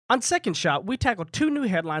On Second Shot, we tackle 2 new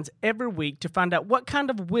headlines every week to find out what kind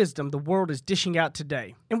of wisdom the world is dishing out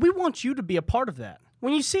today. And we want you to be a part of that.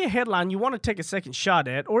 When you see a headline you want to take a second shot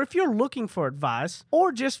at, or if you're looking for advice,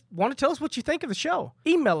 or just want to tell us what you think of the show,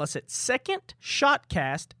 email us at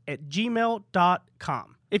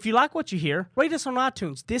secondshotcast@gmail.com. If you like what you hear, rate us on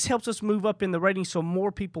iTunes. This helps us move up in the ratings so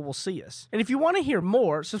more people will see us. And if you want to hear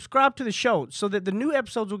more, subscribe to the show so that the new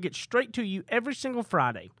episodes will get straight to you every single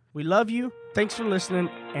Friday. We love you. Thanks for listening,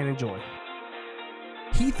 and enjoy.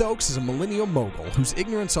 Heath Oaks is a millennial mogul whose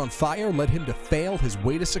ignorance on fire led him to fail his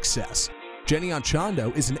way to success. Jenny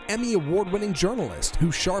Anchondo is an Emmy Award-winning journalist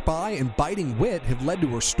whose sharp eye and biting wit have led to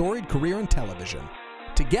her storied career in television.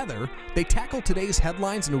 Together, they tackle today's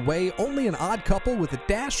headlines in a way only an odd couple with a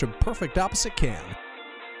dash of perfect opposite can.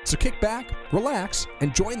 So kick back, relax,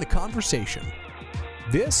 and join the conversation.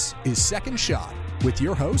 This is Second Shot with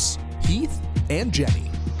your hosts, Heath and Jenny.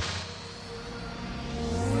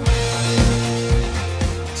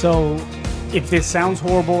 So, if this sounds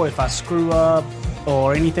horrible, if I screw up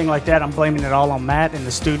or anything like that, I'm blaming it all on Matt in the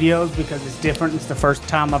studios because it's different. It's the first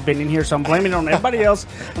time I've been in here, so I'm blaming it on everybody else.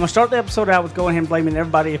 I'm going to start the episode out with going ahead and blaming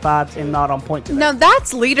everybody if I am not on point today. Now,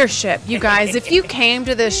 that's leadership, you guys. If you came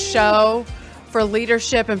to this show for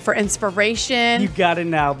leadership and for inspiration, You got it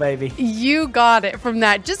now, baby. you got it from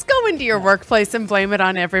that. Just go into your workplace and blame it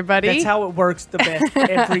on everybody. That's how it works the best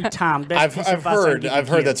every time. Best piece of I've advice I can heard give I've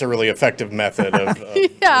you. heard that's a really effective method of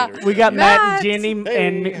Yeah. leadership. We got Matt Matt. and Jenny Hey,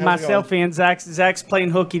 and how's it myself in. Zach's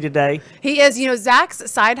playing hooky today. He is, Zach's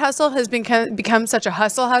side hustle has become such a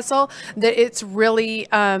hustle that it's really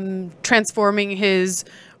transforming his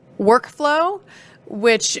workflow,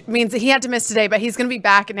 which means that he had to miss today, but he's going to be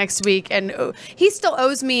back next week. And he still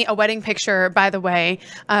owes me a wedding picture, by the way.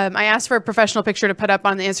 I asked for a professional picture to put up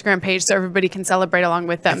on the Instagram page so everybody can celebrate along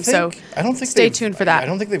with them. I don't think stay they've- tuned for that. I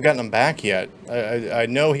don't think they've gotten them back yet. I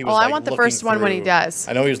know he was. Well, I like, want the looking first one when he through- does.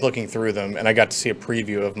 I know he was looking through them, and I got to see a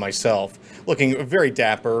preview of myself looking very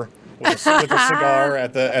dapper with a cigar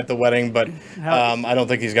at the wedding. But I don't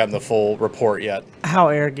think he's gotten the full report yet. How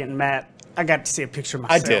arrogant, Matt. I got to see a picture of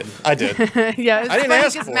myself. I did. Yeah, it's I didn't funny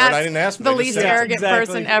ask 'cause for it. Matt's I didn't ask for it. the I just least said it. arrogant Exactly.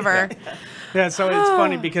 person ever. Yeah, so it's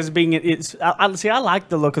funny because I like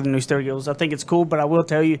the look of the new studios. I think it's cool, but I will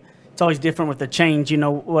tell you, it's always different with the change.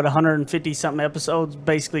 150 something episodes,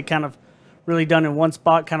 basically kind of really done in one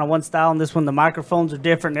spot, kind of one style. And this one, the microphones are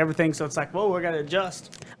different and everything. So it's like, whoa, we got to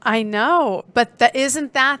adjust. I know, but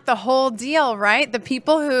isn't that the whole deal, right? The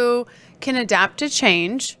people who can adapt to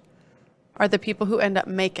change are the people who end up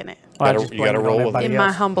making it, I Gotta- just you blame gotta it on roll with it. everybody in my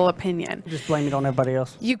else. humble opinion. Just blame it on everybody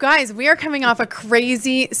else. You guys, we are coming off a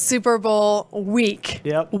crazy Super Bowl week.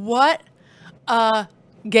 Yep. What a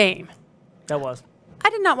game. That was. I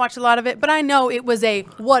did not watch a lot of it, but I know it was a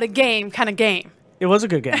what a game kind of game. It was a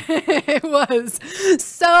good game. It was.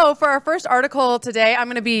 So for our first article today, I'm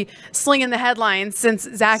going to be slinging the headlines since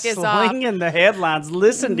Zach is off. Slinging the headlines.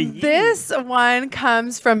 Listen to you. This one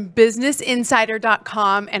comes from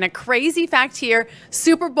BusinessInsider.com, and a crazy fact here,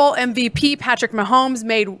 Super Bowl MVP Patrick Mahomes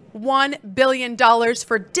made $1 billion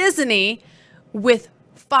for Disney with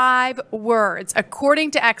 5 words,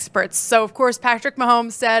 according to experts. So, of course, Patrick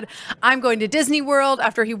Mahomes said, I'm going to Disney World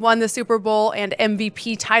after he won the Super Bowl and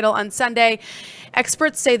MVP title on Sunday.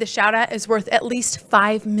 Experts say the shout out is worth at least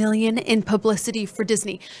 $5 million in publicity for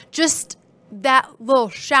Disney. Just that little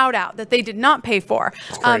shout out that they did not pay for.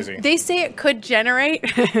 crazy. They say it could generate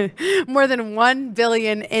more than $1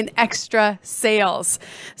 billion in extra sales.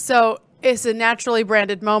 So it's a naturally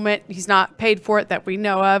branded moment. He's not paid for it that we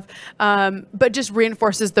know of, but just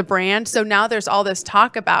reinforces the brand. So now there's all this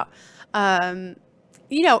talk about, him,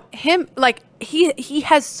 like he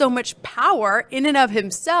has so much power in and of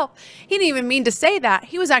himself. He didn't even mean to say that.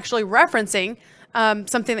 He was actually referencing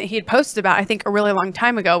something that he had posted about, I think, a really long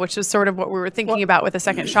time ago, which is sort of what we were thinking about with a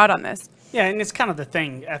second shot on this. Yeah, and it's kind of the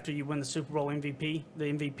thing after you win the Super Bowl MVP, the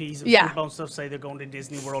MVPs of the Yeah. Super Bowl and stuff say they're going to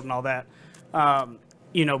Disney World and all that.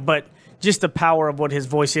 But just the power of what his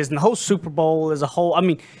voice is and the whole Super Bowl as a whole. I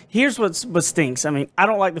mean, here's what stinks. I mean, I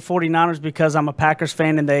don't like the 49ers because I'm a Packers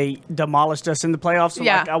fan and they demolished us in the playoffs. So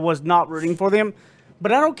Yeah. I was not rooting for them.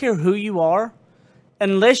 But I don't care who you are.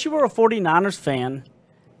 Unless you were a 49ers fan,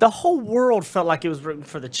 the whole world felt like it was rooting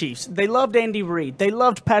for the Chiefs. They loved Andy Reid. They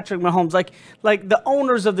loved Patrick Mahomes. Like the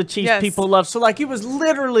owners of the Chiefs, Yes. people loved. So it was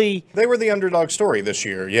literally. They were the underdog story this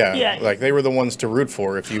year. Yeah. Yeah. Like they were the ones to root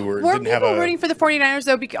for if you Were didn't have people a. rooting for the 49ers,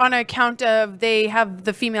 though, on account of they have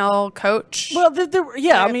the female coach? Well,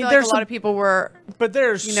 yeah. I feel mean, like there's a lot of people were, but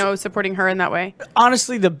there's supporting her in that way.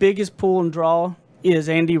 honestly the biggest pull and draw is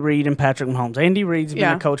Andy Reid and Patrick Mahomes. Andy Reid's been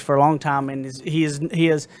Yeah. a coach for a long time, and he is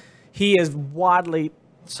widely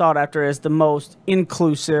sought after as the most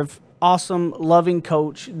inclusive, awesome, loving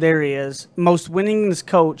coach there is, most winningest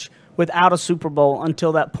coach without a Super Bowl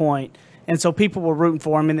until that point. And so people were rooting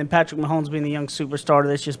for him, and then Patrick Mahomes being the young superstar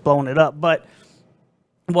that's just blowing it up. But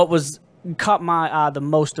what caught my eye the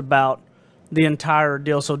most about the entire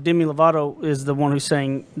deal, so Demi Lovato is the one who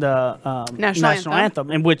sang the national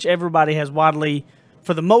anthem, in which everybody has widely,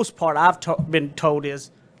 for the most part, I've been told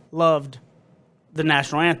is loved the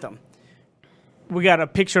national anthem. We got a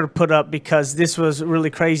picture to put up because this was really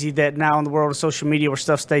crazy that now in the world of social media where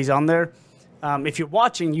stuff stays on there. If you're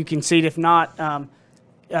watching, you can see it. If not,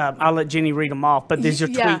 I'll let Jenny read them off, but these are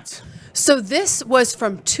tweets. So this was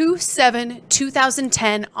from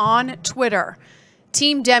 2/7/2010 on Twitter.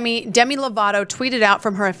 Team Demi Lovato tweeted out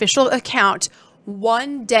from her official account,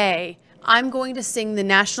 "One day I'm going to sing the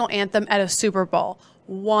national anthem at a Super Bowl.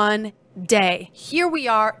 One day." Here we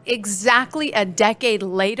are exactly a decade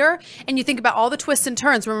later, and you think about all the twists and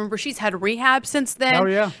turns. Remember, she's had rehab since then. Oh,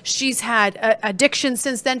 yeah. She's had addiction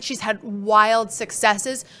since then. She's had wild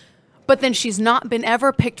successes. But then she's not been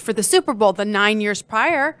ever picked for the Super Bowl the 9 years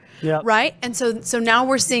prior, right? And so now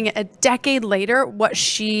we're seeing a decade later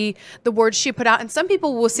the words she put out. And some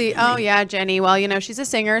people will see, oh yeah, Jenny, well, she's a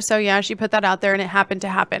singer, so yeah, she put that out there and it happened to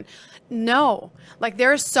happen. No, like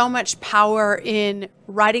there is so much power in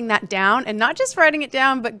writing that down, and not just writing it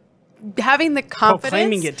down, but having the confidence,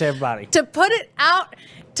 proclaiming it to everybody, to put it out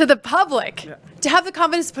to the public. Yeah. To have the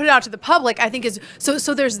confidence to put it out to the public, I think is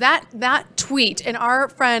so there's that tweet, and our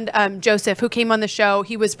friend Joseph, who came on the show,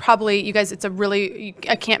 he was probably, you guys, it's a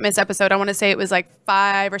can't miss episode. I want to say it was like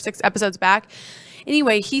 5 or 6 episodes back.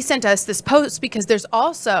 Anyway, he sent us this post because there's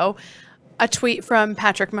also a tweet from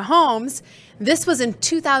Patrick Mahomes. This was in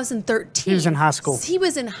 2013. He was in high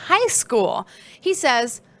school. He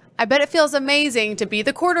says, "I bet it feels amazing to be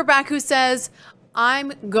the quarterback who says,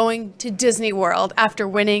 I'm going to Disney World after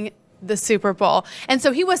winning the Super Bowl." And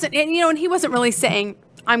so he wasn't really saying,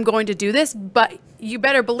 I'm going to do this, but you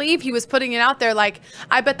better believe he was putting it out there like,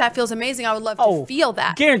 I bet that feels amazing. I would love to feel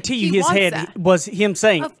that. Guarantee you his head was him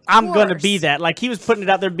saying, I'm going to be that. Like he was putting it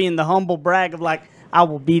out there being the humble brag of like, I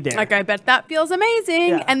will be there. Like, I bet that feels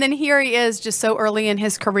amazing. Yeah. And then here he is just so early in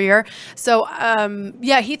his career. So,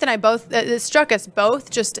 Heath and I both, it struck us both,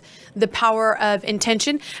 just the power of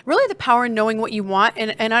intention, really the power in knowing what you want.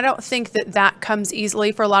 And I don't think that comes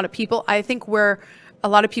easily for a lot of people. I think where a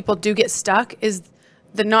lot of people do get stuck is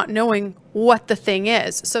the not knowing what the thing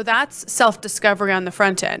is. So that's self-discovery on the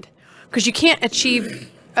front end, because you can't achieve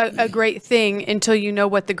a great thing until you know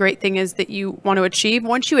what the great thing is that you want to achieve.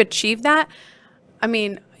 Once you achieve that, I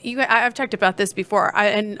mean, I've talked about this before,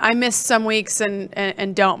 I miss some weeks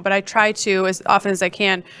and don't, but I try to, as often as I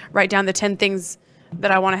can, write down the 10 things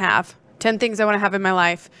that I want to have, 10 things I want to have in my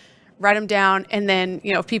life, write them down, and then,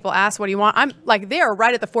 if people ask, what do you want? I'm like, they are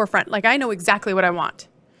right at the forefront. Like, I know exactly what I want.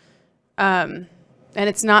 And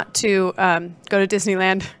it's not to go to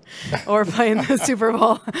Disneyland or play in the Super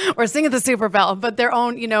Bowl or sing at the Super Bowl, but their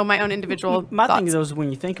own, my own individual My thoughts. thing is,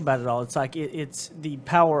 when you think about it all, it's like it's the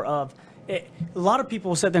power of a lot of people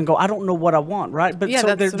will sit there and go, I don't know what I want, right? But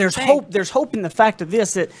so there's hope. There's hope in the fact of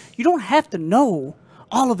this, that you don't have to know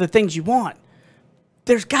all of the things you want.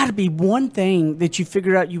 There's got to be one thing that you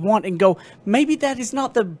figure out you want and go, maybe that is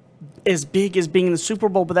not as big as being in the Super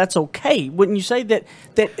Bowl, but that's okay. Wouldn't you say that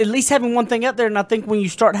at least having one thing out there? And I think when you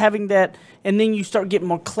start having that, and then you start getting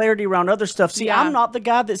more clarity around other stuff. See, I'm not the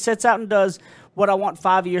guy that sets out and does what I want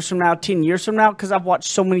 5 years from now, 10 years from now, because I've watched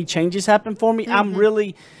so many changes happen for me. Mm-hmm. I'm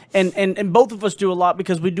really, and both of us do a lot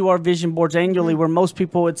because we do our vision boards annually, where most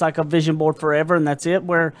people, it's like a vision board forever and that's it.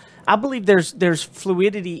 Where I believe there's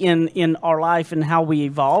fluidity in our life and how we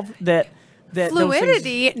evolve. That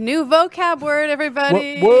fluidity, new vocab word,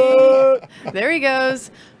 everybody. What? There he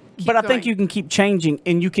goes. But I think you can keep changing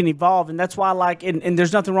and you can evolve, and that's why I like, and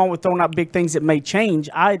there's nothing wrong with throwing out big things that may change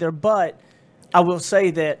either. But I will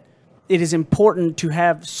say that it is important to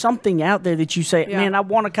have something out there that you say, man, I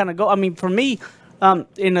want to kind of go. I mean, for me,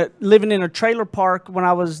 living in a trailer park when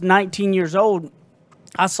I was 19 years old,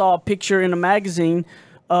 I saw a picture in a magazine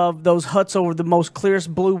of those huts over the most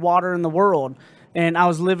clearest blue water in the world. And I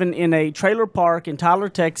was living in a trailer park in Tyler,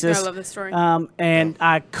 Texas. I love this story. And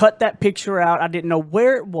I cut that picture out. I didn't know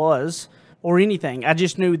where it was or anything. I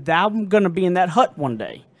just knew that I'm going to be in that hut one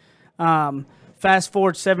day. Fast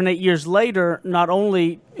forward 7-8 years later, not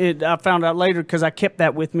only I found out later because I kept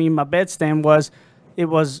that with me in my bedstand, it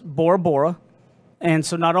was Bora Bora. And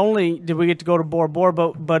so not only did we get to go to Bora Bora,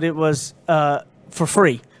 but it was for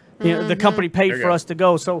free. You know, the company paid for us to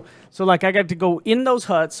go. So like I got to go in those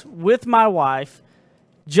huts with my wife,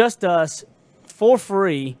 just us, for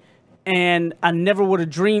free, And I never would have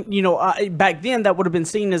dreamed, back then that would have been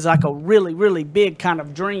seen as like a really, really big kind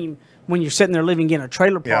of dream when you're sitting there living in a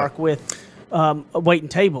trailer park with waiting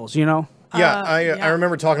tables, Yeah, I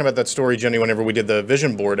remember talking about that story, Jenny, whenever we did the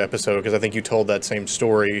vision board episode, because I think you told that same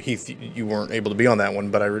story. Heath, you weren't able to be on that one,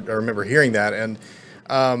 but I remember hearing that. And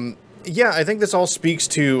I think this all speaks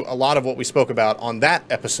to a lot of what we spoke about on that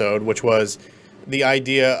episode, which was the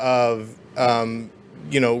idea of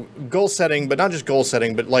goal setting, but not just goal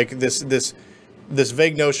setting, but like this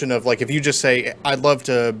vague notion of like, if you just say, I'd love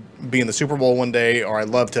to be in the Super Bowl one day, or I'd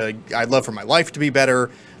love for my life to be better,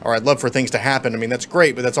 or I'd love for things to happen. I mean, that's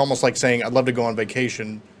great, but that's almost like saying, I'd love to go on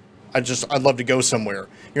vacation. I'd love to go somewhere.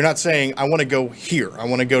 You're not saying, I want to go here. I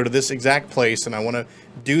want to go to this exact place and I want to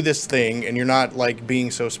do this thing. And you're not like being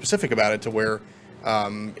so specific about it to where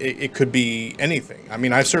it could be anything. I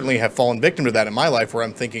mean, I certainly have fallen victim to that in my life where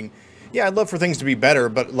I'm thinking, yeah, I'd love for things to be better,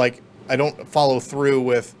 but like I don't follow through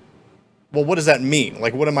with, well, what does that mean?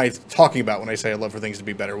 Like, what am I talking about when I say I'd love for things to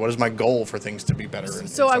be better? What is my goal for things to be better?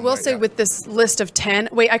 So I will say with this list of 10,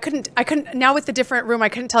 wait, I couldn't, now with the different room, I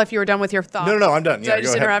couldn't tell if you were done with your thought. No, I'm done. Did I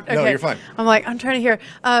just interrupt? Okay. No, you're fine. I'm trying to hear.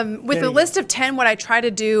 With the list of 10, what I try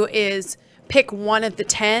to do is pick one of the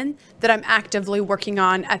 10 that I'm actively working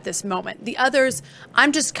on at this moment. The others,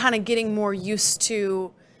 I'm just kind of getting more used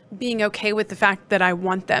to being okay with the fact that I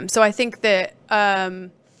want them. So I think that,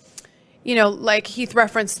 like Heath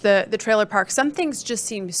referenced the trailer park, some things just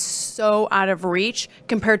seem so out of reach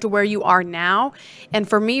compared to where you are now. And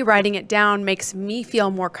for me, writing it down makes me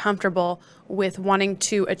feel more comfortable with wanting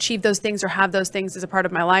to achieve those things or have those things as a part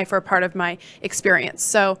of my life or a part of my experience.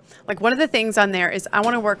 So like one of the things on there is I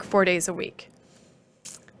want to work 4 days a week.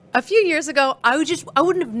 A few years ago, I would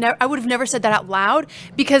have never said that out loud,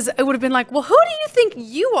 because it would have been like, well, who do you think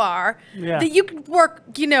you are that you could work,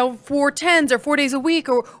 4 10s or 4 days a week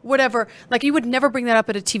or whatever? Like, you would never bring that up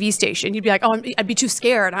at a TV station. You'd be like, oh, I'd be too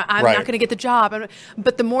scared. I'm not going to get the job.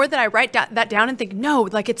 But the more that I write that down and think, no,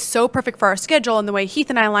 like it's so perfect for our schedule and the way Heath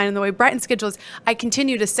and I align and the way Brighton's schedule is, I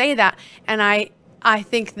continue to say that. And I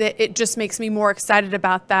think that it just makes me more excited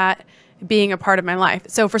about that being a part of my life.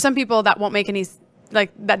 So for some people, that won't make any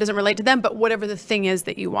that doesn't relate to them, but whatever the thing is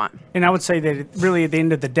that you want. And I would say that really at the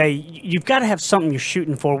end of the day, you've got to have something you're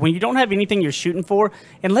shooting for. When you don't have anything you're shooting for,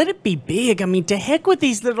 and let it be big. I mean, to heck with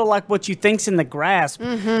these little, like what you think's in the grasp.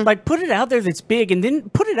 Mm-hmm. Like put it out there that's big, and then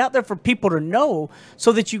put it out there for people to know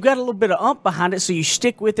so that you've got a little bit of oomph behind it, so you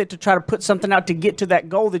stick with it to try to put something out to get to that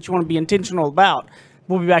goal that you want to be intentional about.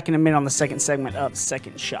 We'll be back in a minute on the second segment of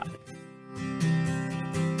Second Shot.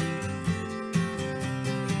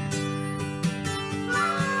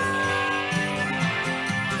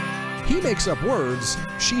 He makes up words,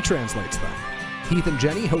 she translates them. Heath and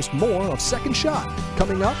Jenny host more of Second Shot,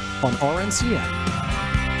 coming up on RNCN.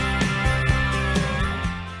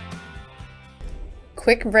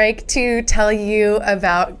 Quick break to tell you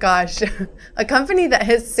about, a company that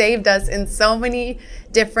has saved us in so many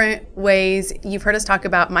different ways. You've heard us talk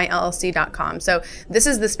about myllc.com. So this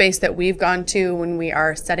is the space that we've gone to when we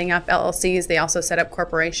are setting up LLCs. They also set up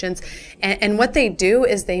corporations. And what they do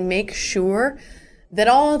is they make sure that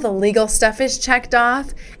all the legal stuff is checked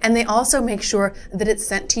off, and they also make sure that it's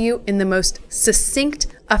sent to you in the most succinct,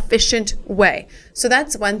 efficient way. So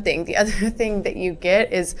that's one thing. The other thing that you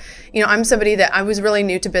get is, I'm somebody that I was really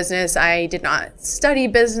new to business. I did not study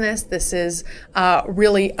business. This is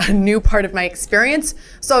really a new part of my experience.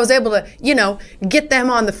 So I was able to, get them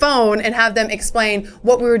on the phone and have them explain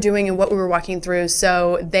what we were doing and what we were walking through.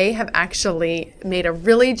 So they have actually made a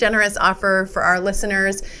really generous offer for our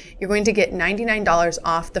listeners. You're going to get $99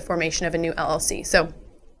 off the formation of a new LLC. So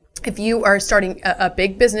if you are starting a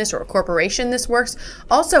big business or a corporation, this works.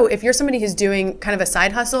 Also, if you're somebody who's doing kind of a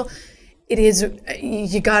side hustle,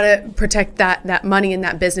 you gotta protect that money in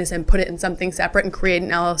that business and put it in something separate and create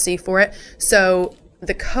an LLC for it. So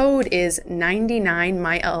the code is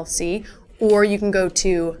 99myllc, or you can go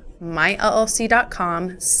to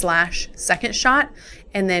myllc.com/secondshot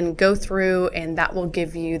and then go through, and that will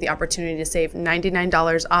give you the opportunity to save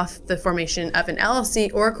 $99 off the formation of an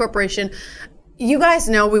LLC or a corporation. You guys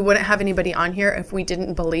know we wouldn't have anybody on here if we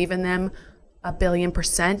didn't believe in them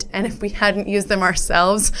 1,000,000,000%, and if we hadn't used them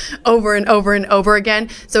ourselves over and over and over again.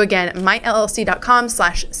 So again,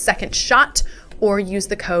 myllc.com/secondshot, or use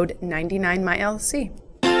the code 99myllc.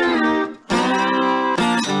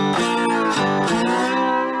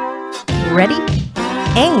 Ready?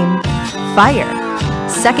 Aim. Fire.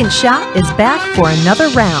 Second Shot is back for another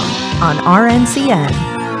round on RNCN.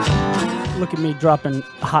 Look at me dropping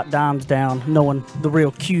hot dimes down, knowing the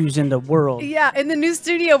real cues in the world. Yeah, in the new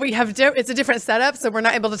studio, we have it's a different setup, so we're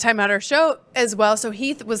not able to time out our show as well. So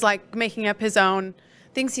Heath was like making up his own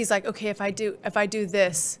thinks he's like, okay, if I do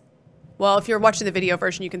this, well, if you're watching the video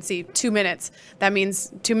version, you can see 2 minutes. That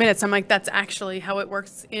means 2 minutes. I'm like, that's actually how it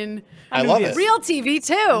works in I love it. real TV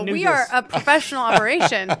too. We are a professional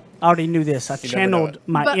operation. I already knew this. I never know channeled it.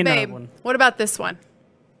 my But inner babe, one. what about this one?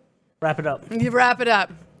 Wrap it up. You wrap it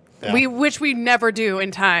up. Yeah. Which we never do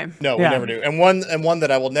in time. No, we Yeah. never do. And one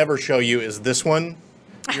that I will never show you is this one.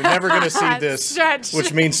 You're never going to see this, Stretch.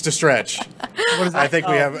 which means to stretch. What is that? I think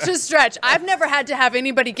we have. To stretch. I've never had to have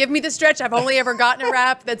anybody give me the stretch. I've only ever gotten a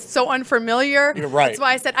wrap that's so unfamiliar. You're right. That's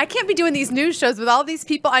why I said I can't be doing these news shows with all these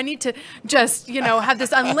people. I need to just, have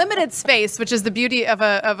this unlimited space, which is the beauty of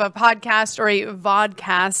a podcast or a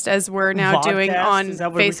vodcast, as we're now doing Vodcast? on Is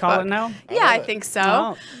that what Facebook. we call it now? Yeah, I think so.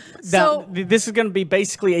 Oh. So This is going to be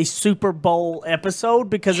basically a Super Bowl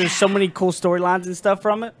episode because there's so many cool storylines and stuff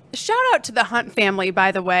from it. shout out to the Hunt family,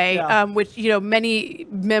 by the way, Yeah. which many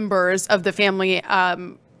members of the family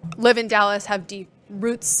live in Dallas, have deep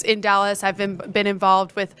roots in Dallas. I've been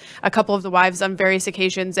involved with a couple of the wives on various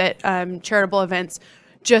occasions at charitable events.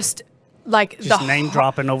 Just Name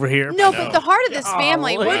dropping over here. No, but the heart of this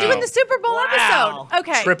family. We're wow. doing the Super Bowl Wow. episode.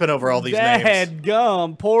 Okay. Tripping over all these names. Dad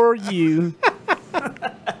gum, poor you.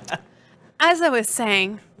 As I was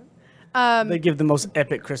saying, They give the most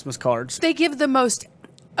epic Christmas cards. they give the most.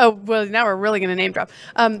 Oh, well, now we're really going to name drop.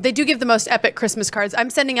 They do give the most epic Christmas cards. I'm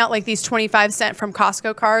sending out these 25-cent from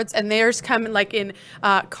Costco cards, and theirs come in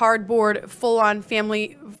cardboard, full-on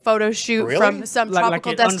family photo shoot Really? from some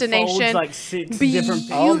tropical it unfolds, destination. 6 different.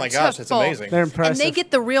 Oh my gosh, that's Beautiful. amazing. They're And impressive. they get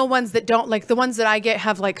the real ones that don't, the ones that I get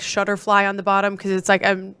have Shutterfly on the bottom because it's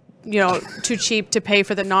I'm, too cheap to pay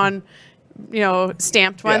for the non,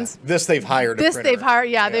 stamped Yeah, ones. this they've hired. A This printer. they've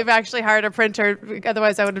hired, they've actually hired a printer.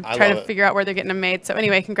 Otherwise, I would have I tried love to it. figure out where they're getting them made. So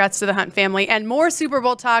anyway, congrats to the Hunt family and more Super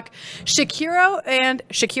Bowl talk. Shakiro.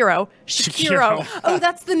 Oh,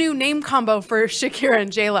 that's the new name combo for Shakira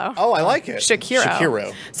and J-Lo. Oh, I like it.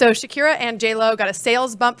 Shakiro. So Shakira and J-Lo got a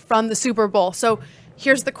sales bump from the Super Bowl. So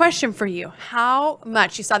here's the question for you: how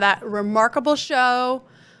much you saw that remarkable show,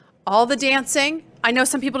 all the dancing? I know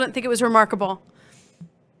some people didn't think it was remarkable.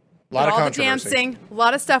 A lot of all the controversy. dancing, a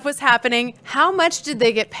lot of stuff was happening. How much did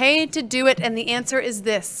they get paid to do it? And the answer is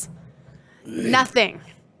this: nothing.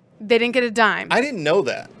 They didn't get a dime. I didn't know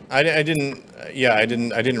that. I didn't. Yeah, I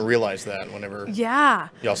didn't realize that. Whenever Yeah.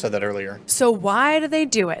 y'all said that earlier. So why do they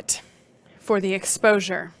do it? For the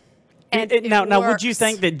exposure. And it now, would you works.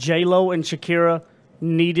 think that J-Lo and Shakira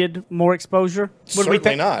needed more exposure? Would we Certainly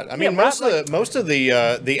think? not. I mean, Yeah, most of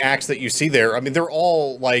the acts that you see there, I mean, they're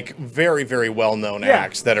all very, very well known Yeah.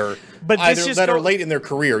 acts that are But this either just that are go- late in their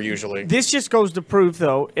career usually. This just goes to prove,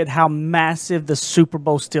 though, how massive the Super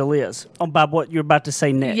Bowl still is. About what you're about to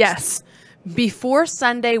say next. Yes. Before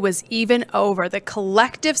Sunday was even over, the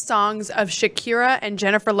collective songs of Shakira and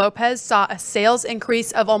Jennifer Lopez saw a sales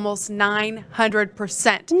increase of almost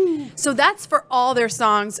 900%. So that's for all their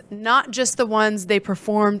songs, not just the ones they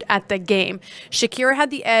performed at the game. Shakira had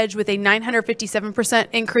the edge with a 957%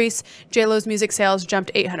 increase. J-Lo's music sales jumped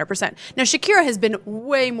 800%. Now, Shakira has been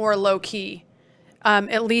way more low-key,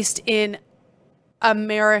 at least in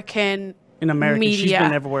American In America, media. she's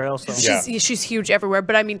been everywhere else, though. She's huge everywhere.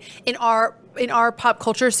 But I mean, in our pop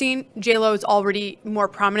culture scene, J-Lo is already more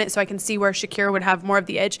prominent, so I can see where Shakira would have more of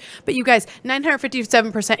the edge. But you guys,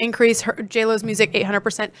 957% increase, J-Lo's music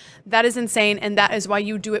 800%. That is insane, and that is why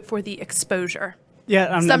you do it for the exposure. Yeah,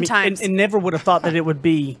 I mean, Sometimes. and never would have thought that it would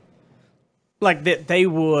be that they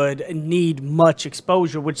would need much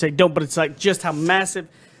exposure, which they don't. But it's just how massive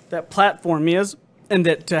that platform is, and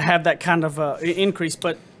that to have that kind of increase.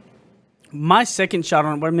 But my second shot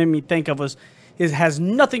on it, what it made me think of has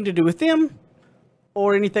nothing to do with them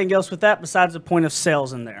or anything else with that besides the point of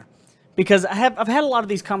sales in there. Because I've had a lot of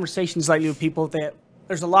these conversations lately with people that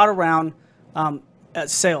there's a lot around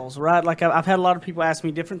sales, right? I've had a lot of people ask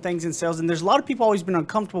me different things in sales, and there's a lot of people always been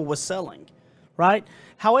uncomfortable with selling, right?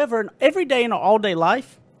 However, every day in our all-day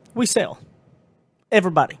life, we sell.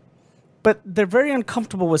 Everybody. But they're very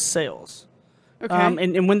uncomfortable with sales. Okay.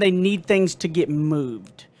 And when they need things to get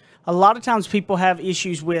moved. A lot of times people have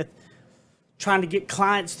issues with trying to get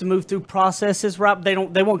clients to move through processes, right? They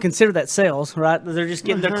won't consider that sales, right? They're just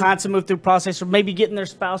getting their clients to move through process, or maybe getting their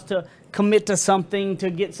spouse to commit to something,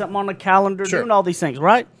 to get something on a calendar, Sure. doing all these things,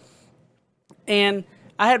 right? And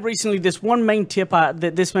I had recently this one main tip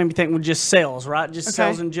that this made me think was just sales, right? Just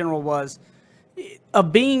sales in general was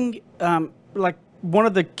being one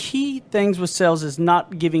of the key things with sales is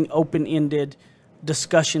not giving open-ended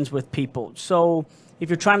discussions with people. So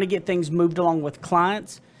if you're trying to get things moved along with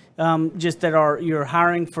clients, just that you're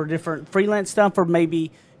hiring for different freelance stuff, or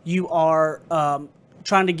maybe you are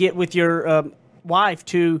trying to get with your wife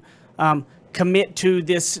to commit to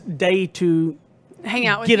this day to Hang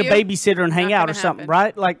out with get you. a babysitter and hang Not out gonna or something,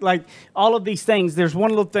 happen. right? Like all of these things. There's one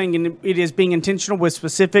little thing, and it is being intentional with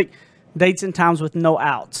specific dates and times with no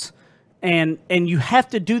outs. And you have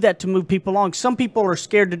to do that to move people along. Some people are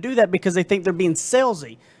scared to do that because they think they're being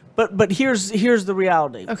salesy. But here's the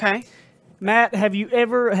reality. Okay. Matt, have you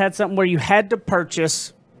ever had something where you had to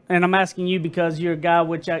purchase? And I'm asking you because you're a guy,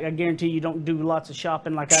 which I guarantee you don't do lots of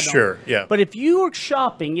shopping like I don't. Sure, yeah. But if you are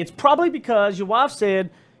shopping, it's probably because your wife said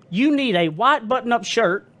you need a white button-up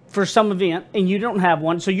shirt for some event and you don't have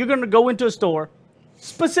one. So you're going to go into a store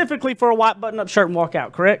specifically for a white button-up shirt and walk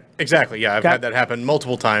out, correct? Exactly. Yeah, I've Okay. had that happen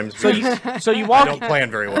multiple times. So you I walk. don't plan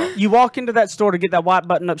very well. You walk into that store to get that white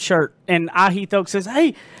button-up shirt, and Heath Oak says,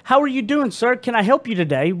 "Hey, how are you doing, sir? Can I help you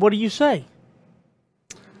today?" What do you say?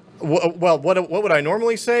 Well, what would I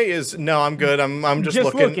normally say is no, I'm good. I'm just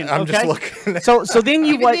looking. I'm just okay? looking. So then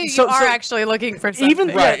you Even though wait. you So are actually looking for something. even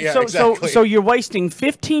Right, yeah, yeah, so exactly. so you're wasting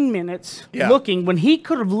 15 minutes Yeah. looking when he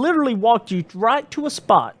could have literally walked you right to a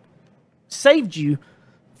spot, saved you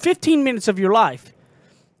 15 minutes of your life.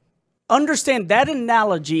 Understand that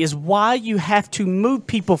analogy is why you have to move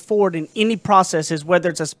people forward in any processes, whether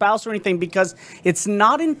it's a spouse or anything, because it's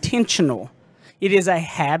not intentional. It is a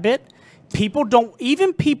habit.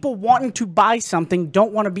 Even people wanting to buy something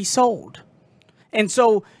don't want to be sold. And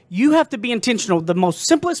so you have to be intentional. The most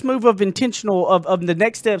simplest move of intentional of the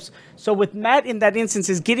next steps. So with Matt in that instance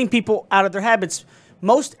is getting people out of their habits.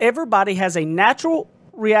 Most everybody has a natural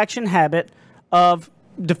reaction habit of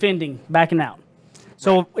defending, backing out.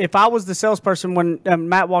 So if I was the salesperson when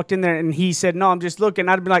Matt walked in there and he said, "No, I'm just looking,"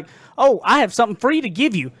 I'd be like, "Oh, I have something free to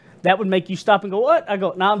give you." That would make you stop and go, "What?" I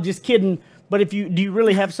go, "No, I'm just kidding." But do you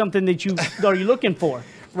really have something that are you looking for?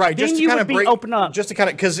 Right, Then just to you kind would of be break, open up. just to kind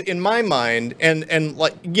of, because in my mind, and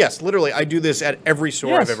like, yes, literally, I do this at every store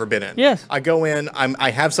Yes, I've ever been in. yes. I go in,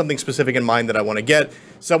 I have something specific in mind that I want to get.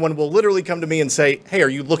 Someone will literally come to me and say, "Hey, are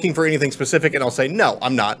you looking for anything specific?" And I'll say, "No,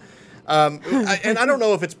 I'm not." And I don't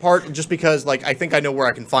know if it's part just because, like, I think I know where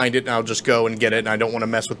I can find it, and I'll just go and get it, and I don't want to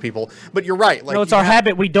mess with people. But you're right. Like, No, it's you our have-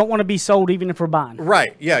 habit. We don't want to be sold even if we're buying.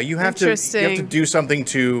 Right. Yeah, you have to Interesting. do something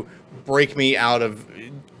to break me out of.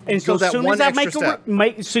 And so go as that soon one as I extra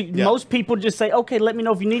make step. most people just say, "Okay, let me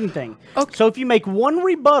know if you need anything." Okay. So if you make one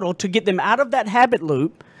rebuttal to get them out of that habit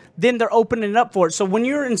loop, then they're opening up for it. So when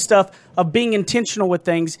you're in stuff of being intentional with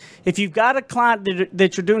things, if you've got a client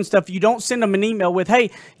that you're doing stuff, you don't send them an email with, "Hey,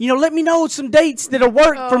 let me know some dates that'll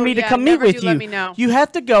work for me to yeah, come meet never with do you." let me know. You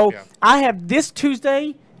have to go, Yeah. "I have this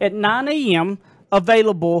Tuesday at 9 a.m.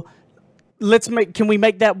 available. Can we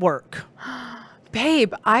make that work?"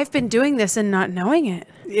 Babe, I've been doing this and not knowing it.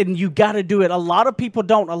 And you got to do it. A lot of people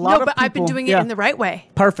don't. No, but I've been doing it in the right way.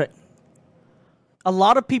 Perfect. A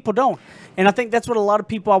lot of people don't. And I think that's what a lot of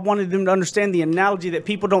people, I wanted them to understand the analogy that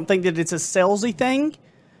people don't think that it's a salesy thing,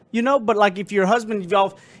 but like if your husband,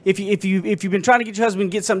 if you've been trying to get your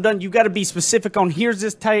husband to get something done, you got to be specific on here's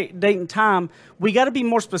this date and time. We got to be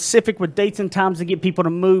more specific with dates and times to get people to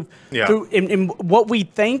move through. And what we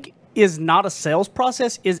think is not a sales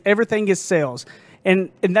process is everything is sales.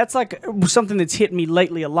 And that's like something that's hit me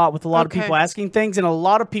lately a lot with a lot of people asking things. And a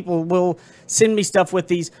lot of people will send me stuff with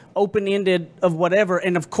these open-ended of whatever.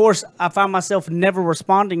 And, of course, I find myself never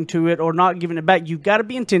responding to it or not giving it back. You've got to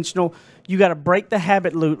be intentional. You got to break the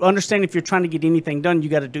habit loop. Understand if you're trying to get anything done, you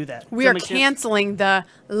got to do that. We are canceling the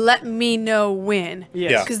 "let me know when."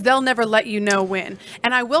 Yes. Because they'll never let you know when.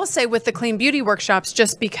 And I will say with the clean beauty workshops,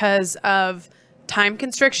 just because of time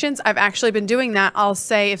constrictions, I've actually been doing that. I'll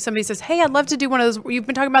say if somebody says, "Hey, I'd love to do one of those. You've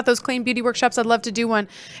been talking about those clean beauty workshops. I'd love to do one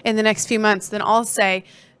in the next few months." Then I'll say,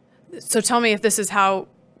 "So tell me if this is how,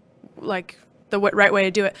 like, the right way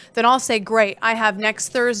to do it." Then I'll say, "Great. I have next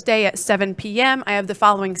Thursday at 7 p.m. I have the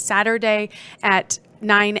following Saturday at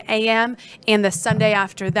 9 a.m. and the Sunday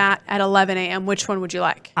after that at 11 a.m. Which one would you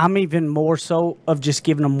like?" I'm even more so of just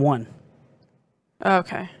giving them one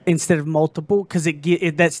Okay. instead of multiple because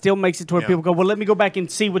that still makes it to where people go, "Well, let me go back and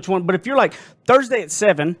see which one." But if you're like Thursday at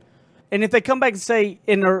 7, and if they come back and say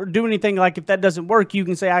or do anything like if that doesn't work, you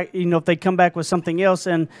can say, if they come back with something else,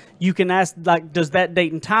 and you can ask like, "Does that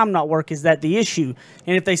date and time not work? Is that the issue?"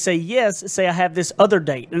 And if they say yes, say, "I have this other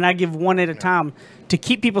date," and I give one at a time to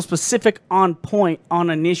keep people specific on point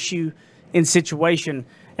on an issue and situation.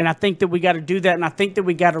 And I think that we got to do that, and I think that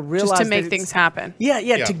we got to realize Just to make that things happen. Yeah,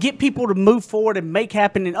 to get people to move forward and make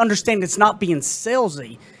happen and understand it's not being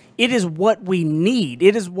salesy. It is what we need.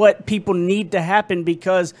 It is what people need to happen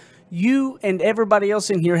because you and everybody else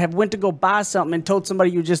in here have went to go buy something and told somebody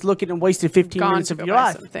you're just looking and wasted 15 Gone minutes to of go your buy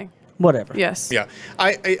life. something. Whatever. Yes. Yeah,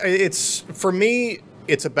 it's for me.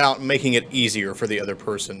 it's about making it easier for the other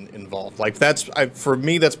person involved. Like for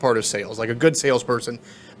me, that's part of sales. Like a good salesperson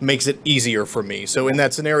makes it easier for me. So in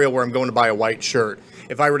that scenario where I'm going to buy a white shirt,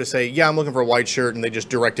 if I were to say, yeah, I'm looking for a white shirt, and they just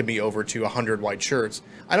directed me over to 100 white shirts,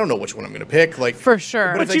 I don't know which one I'm going to pick. Like For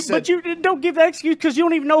sure. But you don't give that excuse because you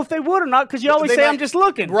don't even know if they would or not because you always say, I'm just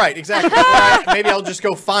looking. Right, exactly. Maybe I'll just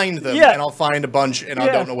go find them, and I'll find a bunch, and I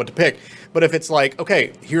don't know what to pick. But if it's like,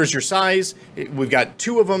 okay, here's your size, we've got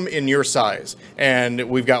 2 of them in your size, and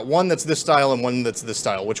we've got one that's this style and one that's this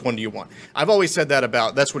style, which one do you want? I've always said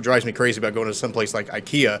that's what drives me crazy about going to some place like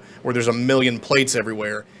IKEA, where there's a million plates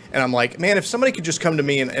everywhere. And I'm like, man, if somebody could just come to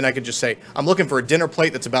me and I could just say, I'm looking for a dinner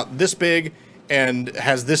plate that's about this big and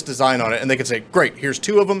has this design on it. And they could say, great, here's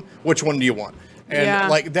 2 of them. Which one do you want? And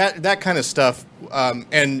like that kind of stuff.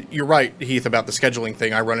 And you're right, Heath, about the scheduling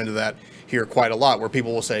thing. I run into that here quite a lot, where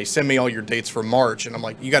people will say, send me all your dates for March. And I'm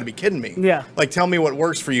like, you got to be kidding me. Yeah. Like, tell me what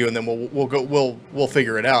works for you, and then we'll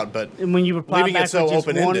figure it out. But and when you reply leaving back it so with just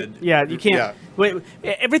open-ended. you can't. Yeah. Wait,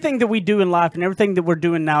 everything that we do in life and everything that we're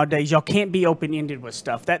doing nowadays, y'all can't be open-ended with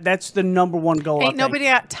stuff. That's the number one goal. Ain't nobody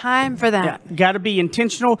got time for that. Yeah, got to be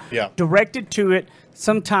intentional, directed to it.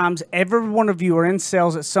 Sometimes every one of you are in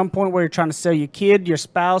sales at some point where you're trying to sell your kid, your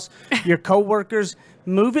spouse, your coworkers.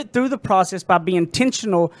 Move it through the process by being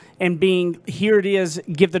intentional and being, here it is,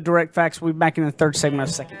 give the direct facts. We'll be back in the third segment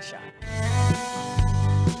of Second Shot.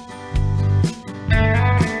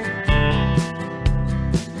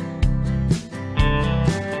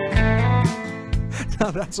 Now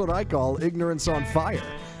that's what I call ignorance on fire.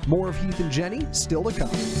 More of Heath and Jenny still to come.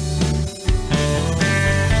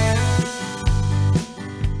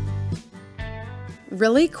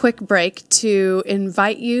 Really quick break to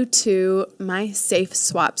invite you to my Safe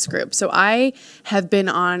Swaps group. So I have been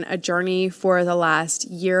on a journey for the last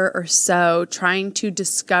year or so trying to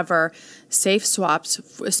discover safe swaps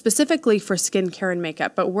specifically for skincare and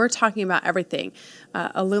makeup, but we're talking about everything.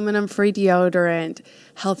 Aluminum-free deodorant,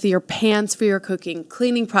 healthier pans for your cooking,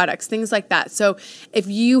 cleaning products, things like that. So if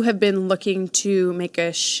you have been looking to make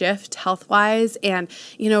a shift health-wise and,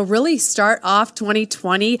 really start off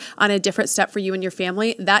 2020 on a different step for you and your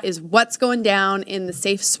family, that is what's going down in the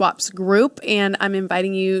Safe Swaps group, and I'm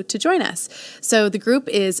inviting you to join us. So the group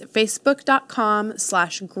is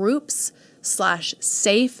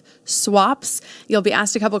facebook.com/groups/safe swaps. You'll be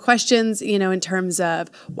asked a couple of questions, in terms of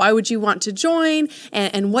why would you want to join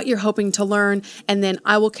and what you're hoping to learn. And then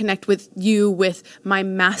I will connect with you with my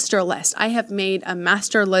master list. I have made a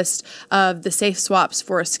master list of the safe swaps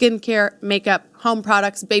for skincare, makeup, home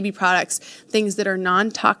products, baby products, things that are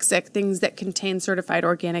non-toxic, things that contain certified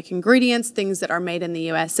organic ingredients, things that are made in the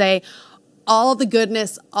USA. All the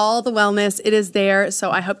goodness, all the wellness, it is there. So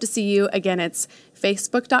I hope to see you. Again, it's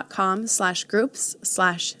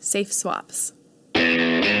facebook.com/groups/safe swaps. Kick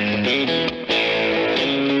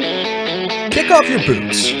off your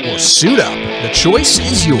boots or suit up. The choice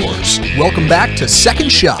is yours. Welcome back to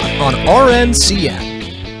Second Shot on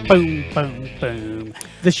RNCN. Boom, boom, boom.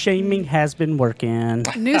 The shaming has been working.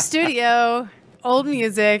 New studio, old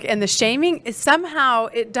music, and the shaming is somehow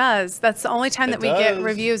it does. That's the only time that we get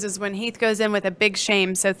reviews is when Heath goes in with a big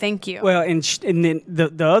shame. So thank you. Well, and then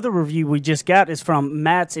the other review we just got is from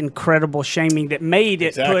Matt's incredible shaming that made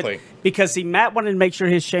it because Matt wanted to make sure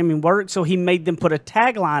his shaming worked, so he made them put a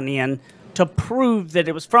tagline in to prove that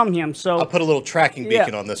it was from him. So I'll put a little tracking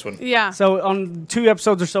beacon on this one. Yeah. So on 2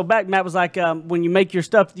 episodes or so back, Matt was like, when you make your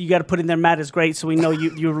stuff, you got to put in there, Matt is great, so we know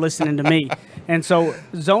you're listening to me. And so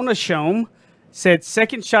Zona Shom said,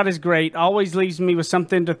 Second Shot is great, always leaves me with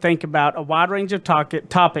something to think about, a wide range of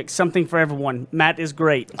topics, something for everyone. Matt is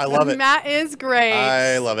great. I love it. Matt is great.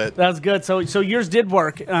 I love it. That's good. So yours did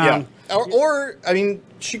work. Yeah. Or, I mean,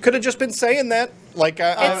 she could have just been saying that. Like,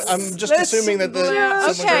 I'm just assuming that someone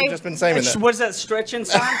could have just been saying that. What's that stretching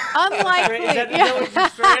sign? Unlikely. Is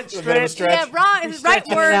that stretch? Yeah, wrong. Right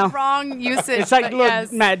word, wrong usage. It's like, look,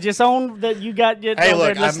 yes. Matt, just own that you got it. Hey,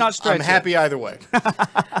 look, let's not stretch I'm happy either way.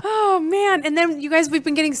 Oh, man. And then, you guys, we've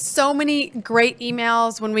been getting so many great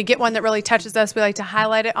emails. When we get one that really touches us, we like to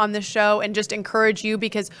highlight it on the show and just encourage you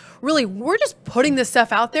because, really, we're just putting this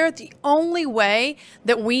stuff out there. The only way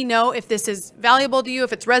that we know if this is valuable to you,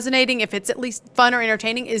 if it's resonating, if it's at least fun or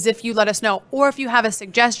entertaining, is if you let us know. Or if you have a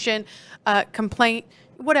suggestion, complaint,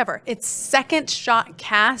 whatever. It's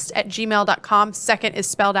secondshotcast@gmail.com. Second is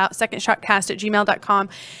spelled out, secondshotcast@gmail.com.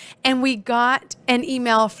 And we got an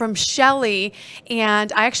email from Shelly,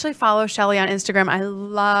 and I actually follow Shelly on Instagram. I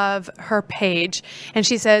love her page. And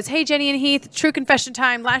she says, "Hey, Jenny and Heath, true confession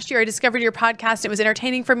time. Last year I discovered your podcast. It was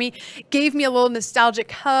entertaining for me, gave me a little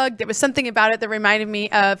nostalgic hug. There was something about it that reminded me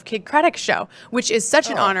of Kid Craddock's show, which is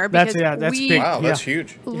such an honor because that's we big. Wow, that's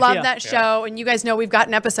huge. love that show. And you guys know we've got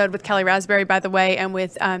an episode with Kelly Raspberry, by the way, and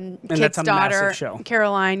with Kid's that's a daughter, massive show.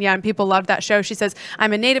 Caroline. Yeah, and people loved that show. She says,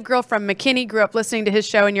 "I'm a native girl from McKinney, grew up listening to his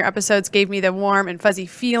show, and your episodes gave me the warm and fuzzy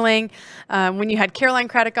feeling. When you had Caroline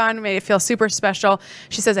Craddock on, it made it feel super special."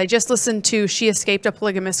 She says, "I just listened to She Escaped a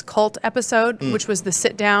Polygamous Cult episode, which was the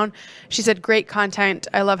sit down." She said, "Great content.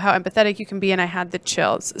 I love how empathetic you can be," and I had the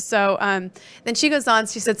chills. So then she goes on,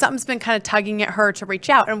 she said, "Something's been kind of tugging at her to reach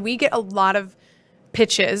out." And we get a lot of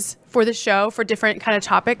pitches for the show for different kind of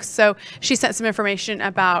topics. So she sent some information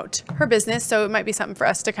about her business. So it might be something for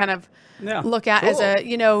us to kind of look at as a,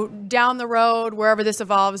 down the road, wherever this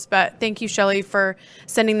evolves. But thank you, Shelly, for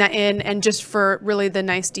sending that in and just for really the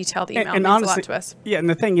nice detailed email. And it means honestly, a lot to us. Yeah, and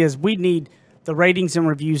the thing is, we need the ratings and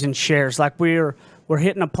reviews and shares. Like we're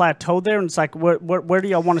hitting a plateau there, and it's like, where do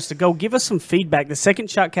y'all want us to go? Give us some feedback. The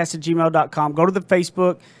secondshotcast@gmail.com. Go to the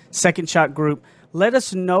Facebook Second Shot group. Let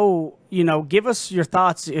us know, give us your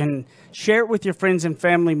thoughts and share it with your friends and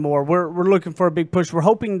family more. We're looking for a big push. We're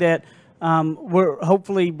hoping that we're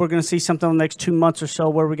going to see something in the next 2 months or so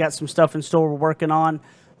where we got some stuff in store we're working on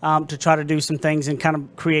to try to do some things and kind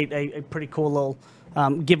of create a pretty cool little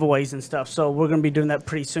giveaways and stuff. So we're going to be doing that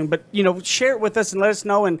pretty soon. But, share it with us and let us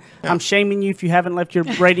know. And I'm shaming you if you haven't left your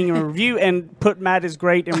rating and review, and put Matt is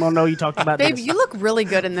great, and we'll know you talked about Babe, this. you look really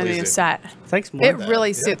good in the new set. Thanks, Mom. It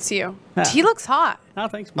really suits you. He looks hot. Oh,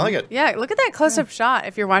 thanks, I Mom. like it. Yeah, look at that close-up shot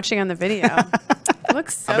if you're watching on the video. It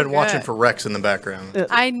looks so I've been watching good. for Rex in the background.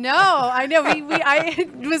 I know. I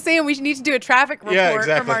was saying we need to do a traffic report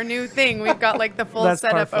exactly. from our new thing. We've got like the full That's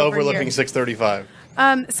setup perfect. over Overlooking here. 635.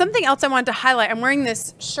 Something else I wanted to highlight. I'm wearing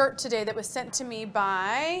this shirt today that was sent to me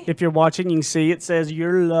by If you're watching, you can see it says,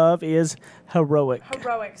 "Your love is heroic."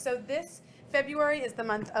 Heroic. So this February is the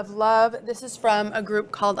month of love. This is from a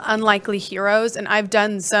group called Unlikely Heroes, and I've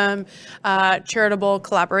done some charitable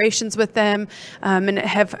collaborations with them and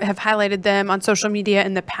have highlighted them on social media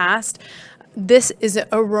in the past. This is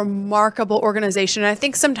a remarkable organization. And I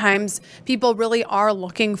think sometimes people really are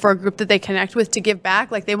looking for a group that they connect with to give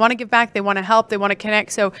back. Like they want to give back, they want to help, they want to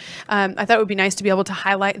connect. So I thought it would be nice to be able to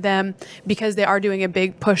highlight them because they are doing a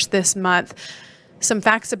big push this month. Some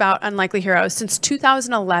facts about Unlikely Heroes. Since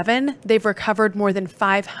 2011, they've recovered more than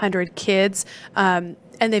 500 kids. And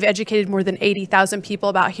they've educated more than 80,000 people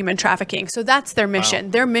about human trafficking. So that's their mission.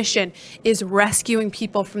 Wow. Their mission is rescuing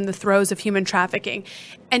people from the throes of human trafficking.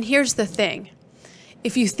 And here's the thing.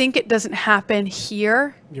 If you think it doesn't happen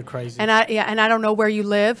here, you're crazy. And I don't know where you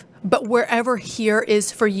live, but wherever here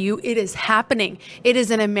is for you, it is happening. It is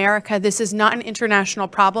in America. This is not an international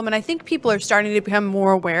problem. And I think people are starting to become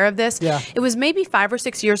more aware of this. Yeah. It was maybe 5 or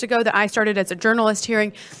 6 years ago that I started as a journalist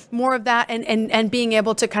hearing more of that and being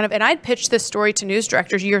able to kind of, and I'd pitched this story to news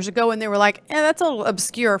directors years ago and they were like, that's a little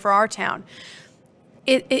obscure for our town.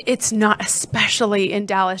 It's not, especially in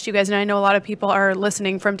Dallas, you guys, and I know a lot of people are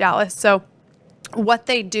listening from Dallas. So what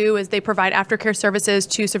they do is they provide aftercare services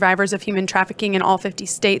to survivors of human trafficking in all 50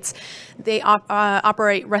 states. They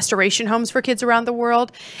operate restoration homes for kids around the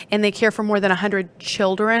world, and they care for more than 100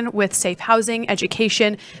 children with safe housing,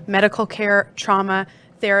 education, medical care, trauma,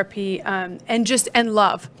 therapy, and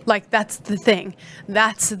love. Like, that's the thing.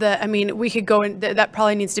 We could go in, that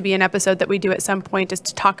probably needs to be an episode that we do at some point, is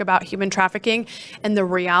to talk about human trafficking and the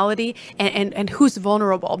reality and who's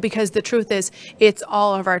vulnerable, because the truth is it's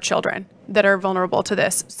all of our children that are vulnerable to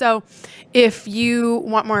this. So if you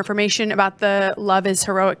want more information about the Love is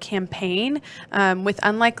Heroic campaign with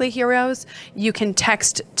Unlikely Heroes, you can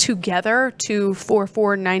text TOGETHER to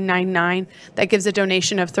 44999. That gives a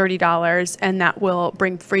donation of $30, and that will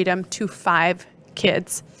bring freedom to 5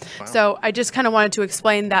 kids. Wow. So I just kind of wanted to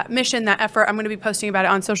explain that mission, that effort. I'm going to be posting about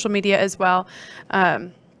it on social media as well.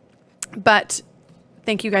 But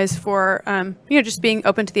thank you guys for just being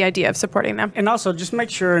open to the idea of supporting them. And also just make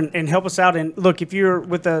sure and help us out. And look, if you're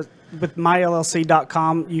with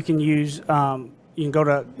myllc.com, you can use you can go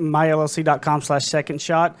to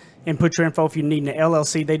myllc.com/secondshot and put your info if you need an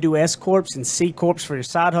LLC. They do S corps and C corps for your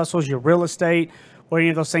side hustles, your real estate, or any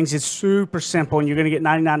of those things. It's super simple, and you're going to get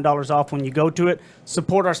 $99 off when you go to it.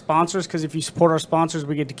 Support our sponsors, because if you support our sponsors,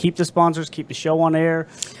 we get to keep the sponsors, keep the show on air,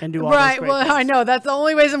 and do all those great things. I know. That's the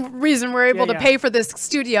only reason we're able to pay for this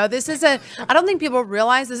studio. This is I don't think people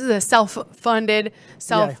realize this is a self-funded,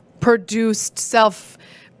 produced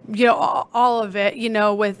all of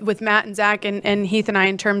it, with Matt and Zach and Heath and I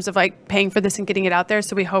in terms of like paying for this and getting it out there.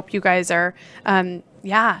 So we hope you guys are, and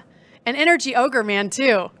Energy Ogre Man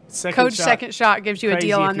too. Code Second Shot gives you a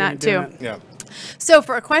deal on that too. Yeah. So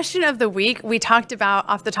for a question of the week, we talked about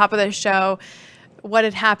off the top of the show what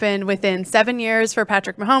had happened within 7 years for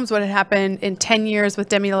Patrick Mahomes, what had happened in 10 years with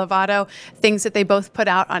Demi Lovato, things that they both put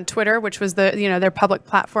out on Twitter, which was their public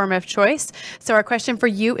platform of choice. So our question for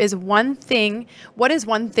you is what is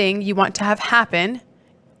one thing you want to have happen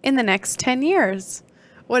in the next 10 years?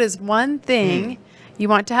 What is one thing you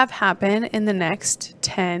want to have happen in the next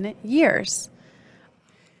 10 years?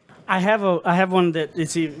 I have one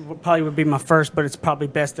that probably would be my first, but it's probably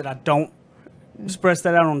best that I don't express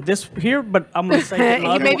that out on this here. But I'm going to say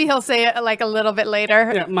maybe he'll say it like a little bit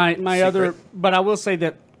later. Yeah, my other, but I will say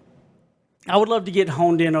that I would love to get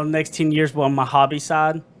honed in on the next 10 years on my hobby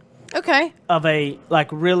side. Okay. Of a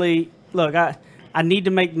really look. I need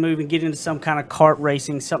to make the move and get into some kind of kart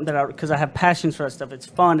racing, something because I have passions for that stuff. It's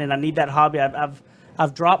fun, and I need that hobby.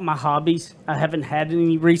 I've dropped my hobbies. I haven't had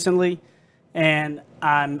any recently, and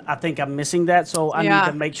I think I'm missing that. So I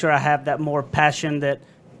need to make sure I have that more passion, that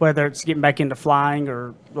whether it's getting back into flying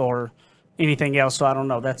or anything else. So I don't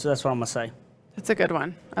know. That's what I'm gonna say. That's a good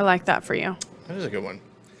one. I like that for you. That is a good one.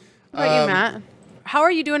 What about you, Matt? How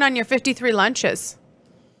are you doing on your 53 lunches?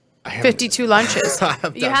 52 lunches.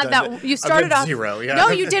 You had that. You started off 0. Yeah. No,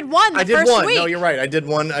 you did one. I did first one. week. No, you're right. I did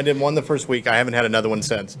one the first week. I haven't had another one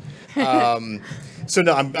since. So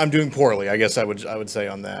no, I'm doing poorly. I guess I would say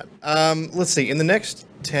on that. Let's see. In the next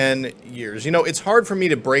 10 years, it's hard for me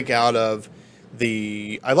to break out of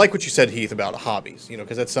I like what you said, Heath, about hobbies.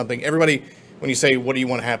 Because that's something everybody, when you say what do you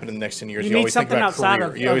want to happen in the next 10 years, you always think about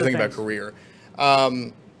career. You always think about career.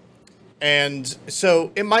 And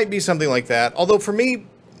so it might be something like that. Although for me,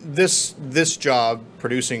 this job,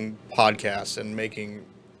 producing podcasts and making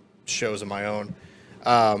shows of my own,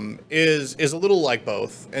 is a little like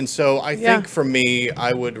both. And so I think for me,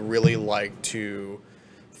 I would really like to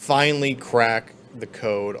finally crack the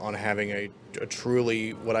code on having a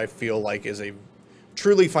truly, what I feel like is a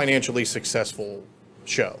truly financially successful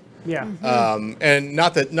show. Yeah. And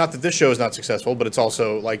not that this show is not successful, but it's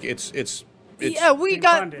also like it's we've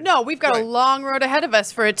got a long road ahead of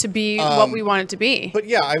us for it to be what we want it to be. But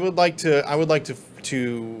yeah, I would like to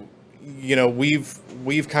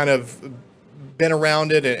we've kind of been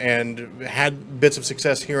around it and had bits of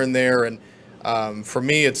success here and there, and for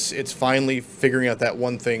me, it's finally figuring out that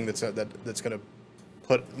one thing that's going to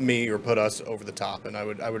put me or put us over the top, and I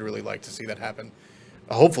would really like to see that happen.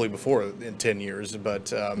 Hopefully before in 10 years, but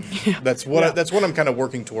that's what I'm kind of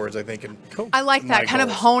working towards, I think. I like that kind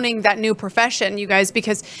of honing that new profession, you guys,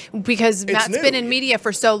 because Matt's been in media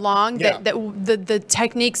for so long that the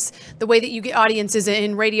techniques, the way that you get audiences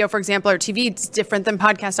in radio, for example, or TV, it's different than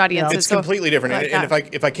podcast audiences. It's completely different. And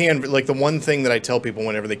if I can, like the one thing that I tell people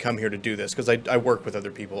whenever they come here to do this, because I work with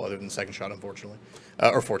other people other than Second Shot, unfortunately,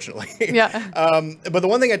 or fortunately. But the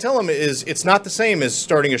one thing I tell them is it's not the same as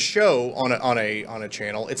starting a show on a channel.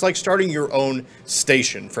 It's like starting your own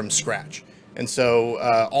station from scratch. And so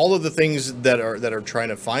all of the things that are trying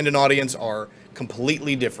to find an audience are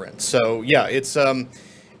completely different. So yeah, it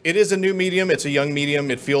is a new medium. It's a young medium.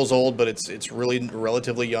 It feels old, but it's really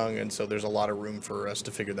relatively young. And so there's a lot of room for us to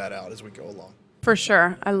figure that out as we go along. For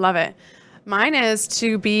sure. I love it. Mine is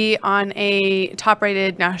to be on a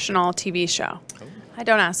top-rated national TV show. I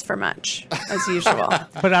don't ask for much, as usual.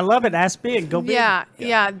 But I love it. Ask big. Go big. Yeah.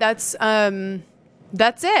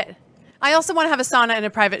 That's it. I also want to have a sauna and a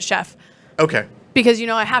private chef. Okay. Because,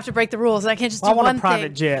 I have to break the rules. I can't just do one thing. I want a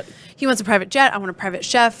private jet. He wants a private jet. I want a private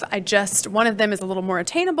chef. One of them is a little more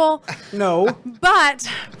attainable. No. But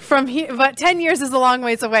 10 years is a long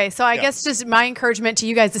ways away. So I guess just my encouragement to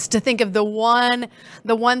you guys is to think of the one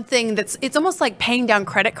thing it's almost like paying down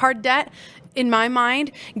credit card debt. In my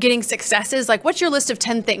mind, getting successes, like what's your list of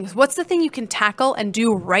 10 things? What's the thing you can tackle and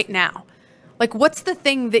do right now? Like, what's the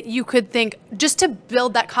thing that you could think just to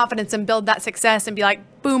build that confidence and build that success and be like,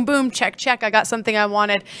 boom, boom, check, check, I got something I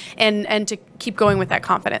wanted, and to keep going with that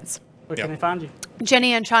confidence. Where can I find you?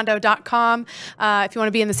 JennyAndChando.com. If you want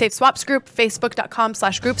to be in the Safe Swaps group,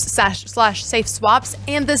 Facebook.com/groups/Safe Swaps.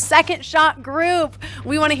 And the Second Shot group.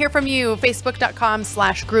 We want to hear from you.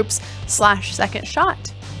 Facebook.com/groups/Second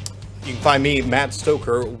Shot. You can find me, Matt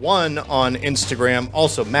Stoker 1 on Instagram.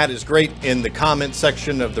 Also, Matt is great in the comment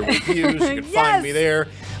section of the reviews. You can find me there.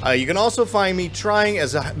 You can also find me trying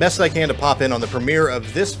as best I can to pop in on the premiere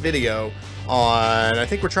of this video on, I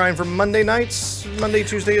think we're trying for Monday,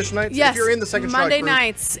 Tuesday-ish nights. Yes, if you're in the Second Shot group, Monday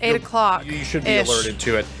nights, 8 o'clock. You should be alerted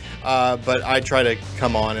to it. but I try to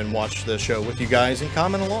come on and watch the show with you guys and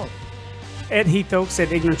comment along. At Heath Oaks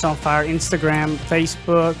at Ignorance on Fire, Instagram,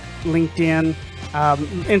 Facebook, LinkedIn.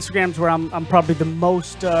 Instagram's where I'm probably the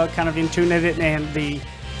most kind of in tune at it, and the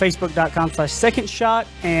Facebook.com/second shot.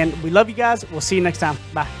 And we love you guys. We'll see you next time.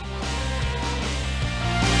 Bye.